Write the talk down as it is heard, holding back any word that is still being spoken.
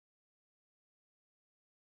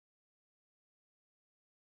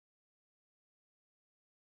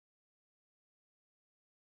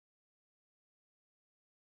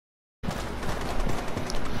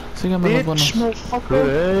Síganme los buenos.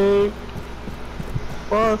 Hey.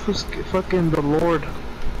 Oh, who's fucking the Lord?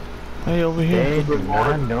 Hey, over here. Hey, do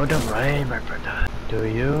not know the way, my brother. Do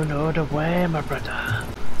you know the way, my brother?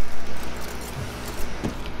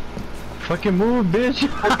 Fucking move, bitch!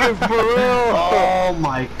 Fucking for real! Oh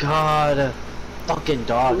my god! Fucking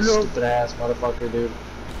dog, stupid ass motherfucker, dude.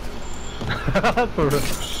 For real.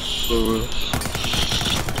 For real.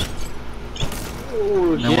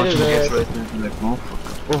 Ooh, Now get watch it, him man. get right there and be like, motherfucker.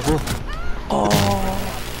 Oh.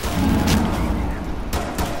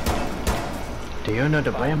 Do you know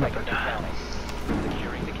the way, my brother?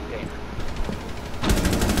 Securing the container.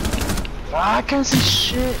 Ah, I can't see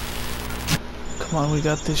shit! Come on, we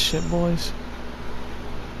got this shit, boys.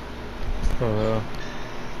 For real.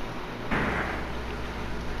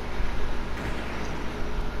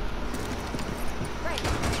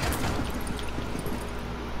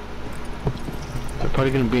 They're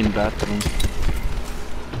probably gonna be in the bathroom.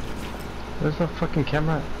 Where's the fucking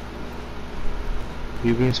camera?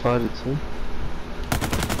 You being spotted too?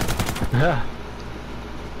 Yeah.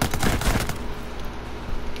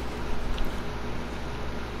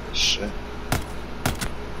 Shit.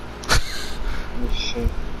 Oh shit.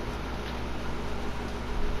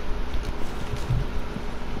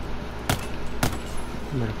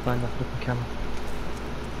 I'm gonna find the fucking camera.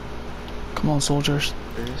 Come on, soldiers.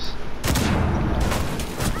 There it is.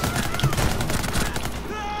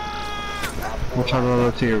 Watch out,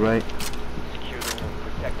 Lolo, to your right. Secure the room.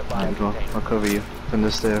 Protect the There bio you go. container. I'll cover you from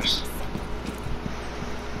the stairs.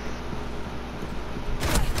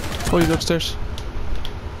 Oh, he's upstairs.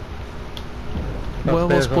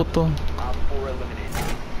 Huevos, puto. Op 4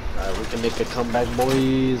 eliminated. Alright, we can make a comeback,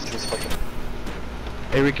 boys. Let's fucking.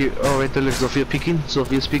 Hey Ricky, oh right there, look, Sofia peeking.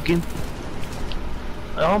 Sofia's peeking.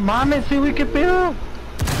 Oh mames, see we can pedo.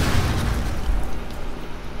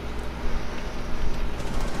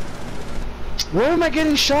 Where am I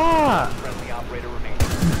getting shot? Friendly operator remaining.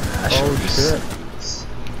 Oh shit.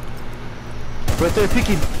 Right there,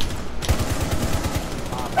 peeking.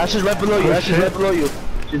 Ash is right below you, Ash is right below you.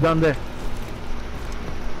 She's down there.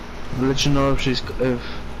 I'll let you know if she's, I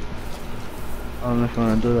don't know if I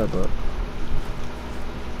wanna do that, but.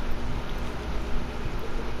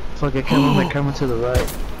 Fuck, I can't move my camera to the right.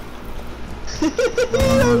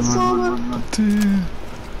 Dude.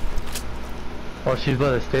 Oh, she's by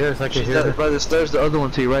the stairs, I can hear her. By the stairs, the other one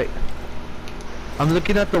to your right. I'm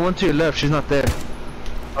looking at the one to your left, she's not there.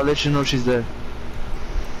 I'll let you know she's there.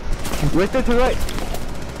 Right there to the right.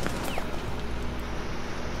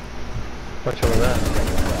 Watch over that.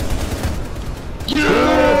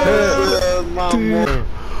 Yeah, Dude.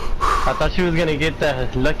 I thought she was gonna get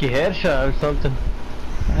that lucky headshot or something.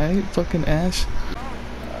 Alright, fucking Ash.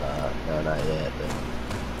 No, not yet.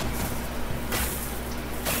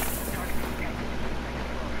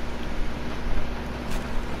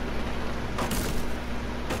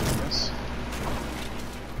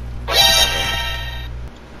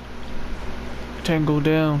 Tango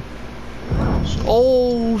down.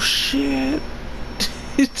 Oh shit.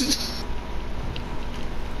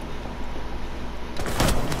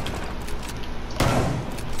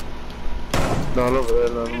 No, over there,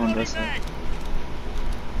 no, on that side.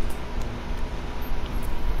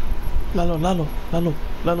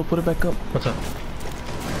 Lalo, put it back up. What's up?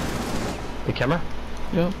 The camera?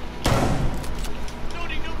 Yep.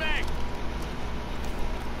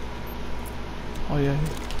 Oh yeah.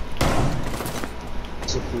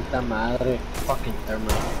 Su puta madre. Fucking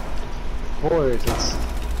thermal. Of course, it's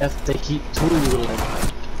F the heat too. Like.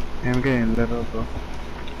 Yeah, I'm getting lit up, bro.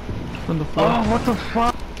 From the floor. Oh, what the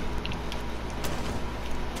fuck?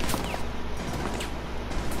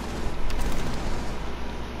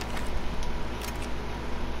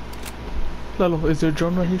 Lalo, is there a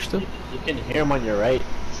drone right here still? You can hear him on your right.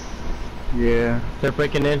 Yeah. They're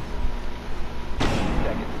breaking in.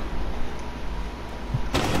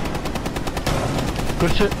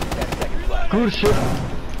 Good shit. 10 seconds left. Good shit.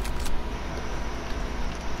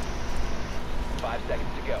 5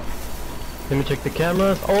 seconds to go. Let me check the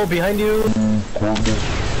cameras. Oh, behind you.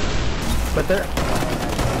 Right there.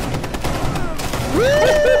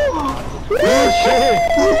 Oh shit!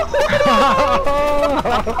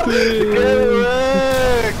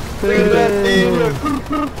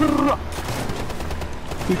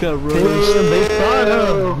 We got Damn, rushed. they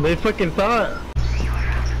saw him. They fucking saw it.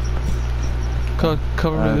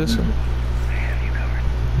 Cover me this one.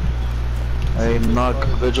 I knock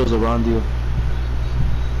vigils around you.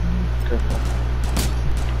 Careful.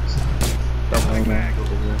 Stop hanging back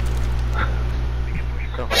over there.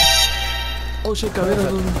 Oh shit, cabeza.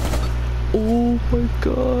 Oh my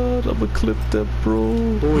god, I'ma clip that, bro.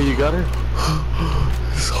 Oh, you got her?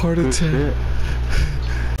 It's Heart Good attack. shit.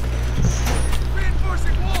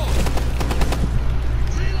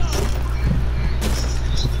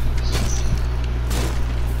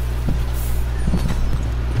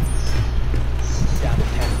 Down to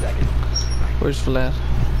 10 seconds. Where's Vlad?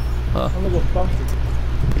 I'm gonna go bump it.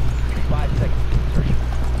 5 seconds to insertion.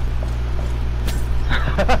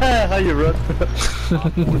 How you run?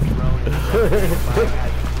 Op 4 drone is biohazard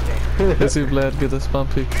container. Let's see Vlad get a spawn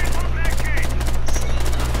pick.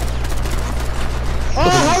 Oh,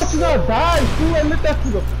 how did you not die? Dude, I lit that to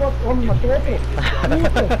the fuck on my throat.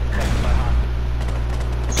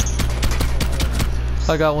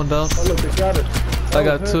 I got one down. Oh, look, they got it. I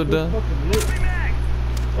got two down. Fucking lit.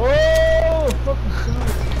 Oh, fucking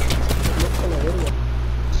shit.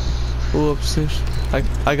 Oh, upstairs.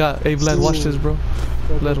 I got. Hey, Vlad, watch this, bro.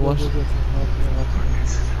 Vlad, watch.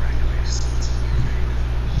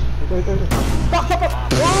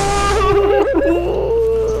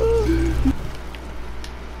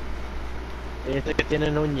 Dice que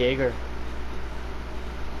tienen un Jaeger.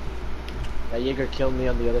 That Jaeger killed me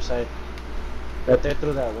on the other side. Right there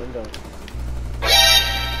through that window.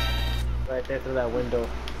 Right there through that window.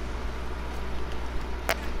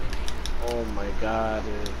 Oh my god,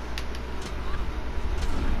 dude.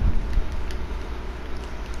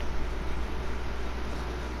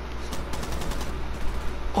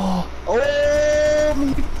 Oh, Oh,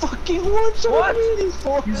 me fucking one-shot me!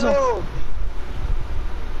 He's up.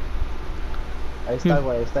 Ahí está,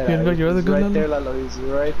 güey, ahí está. You got your other He's gun, right there, Lalo? Lalo. He's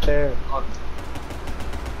right there.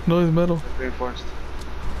 no, it's metal. Reinforced.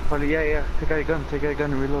 Well, yeah. Take out your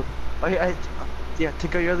gun and reload. Oh, yeah,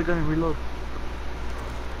 take out your other gun and reload.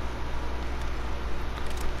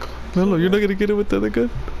 Melo, you're not gonna get it with the other gun.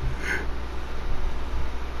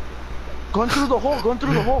 Going through the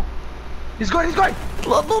hole, He's going!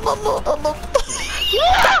 No.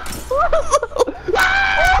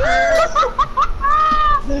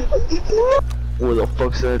 Where the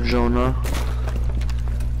fuck's that Jonah?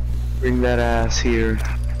 Bring that ass here.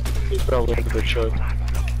 He's probably in a good shot.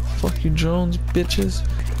 Fuck you, drones, bitches.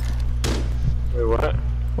 Wait, what?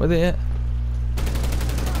 Where they at?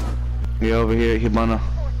 Yeah, over here, Hibana.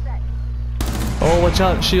 Oh, watch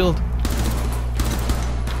out, shield.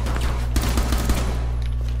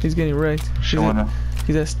 He's getting wrecked. Shona.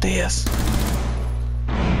 He's at stairs.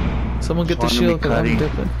 Someone get the Shona shield, cause I'm Mikati.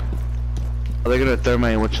 dipping. Oh, they're gonna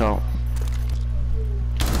thermite, watch out.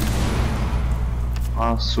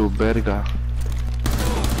 Ah, su verga.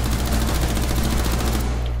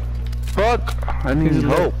 Fuck! I need He's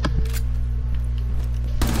help.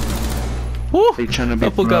 Woo! They trying to be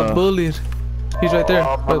Apple got bruh. bullied. He's right there,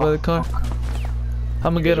 Oh, right by the car.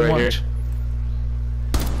 I'm gonna get He's him, right watch. here.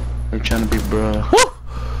 They're trying to be bruh. Woo!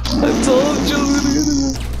 I told you I was gonna get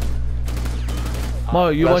him. Mario,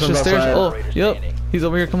 you Last watch the one's stairs? outside. Oh, yep. He's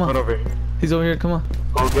over here, come on. over here. He's over here, come on.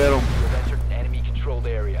 Go get him. You've entered an enemy controlled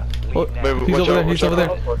area. Leave Oh, now. he's over there, he's over there.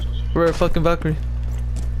 We're at fucking Valkyrie.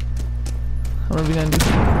 I'm right behind you.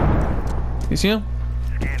 You see him?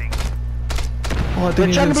 Oh, I think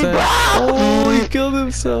he's trying to be inside. brave. Oh, he killed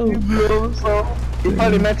himself. He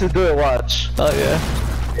probably meant to do it, watch. Oh, yeah.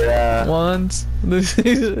 Yeah. Once.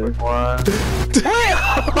 One.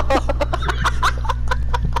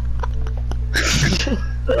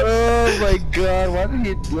 Oh my god, why did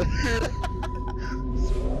he do it?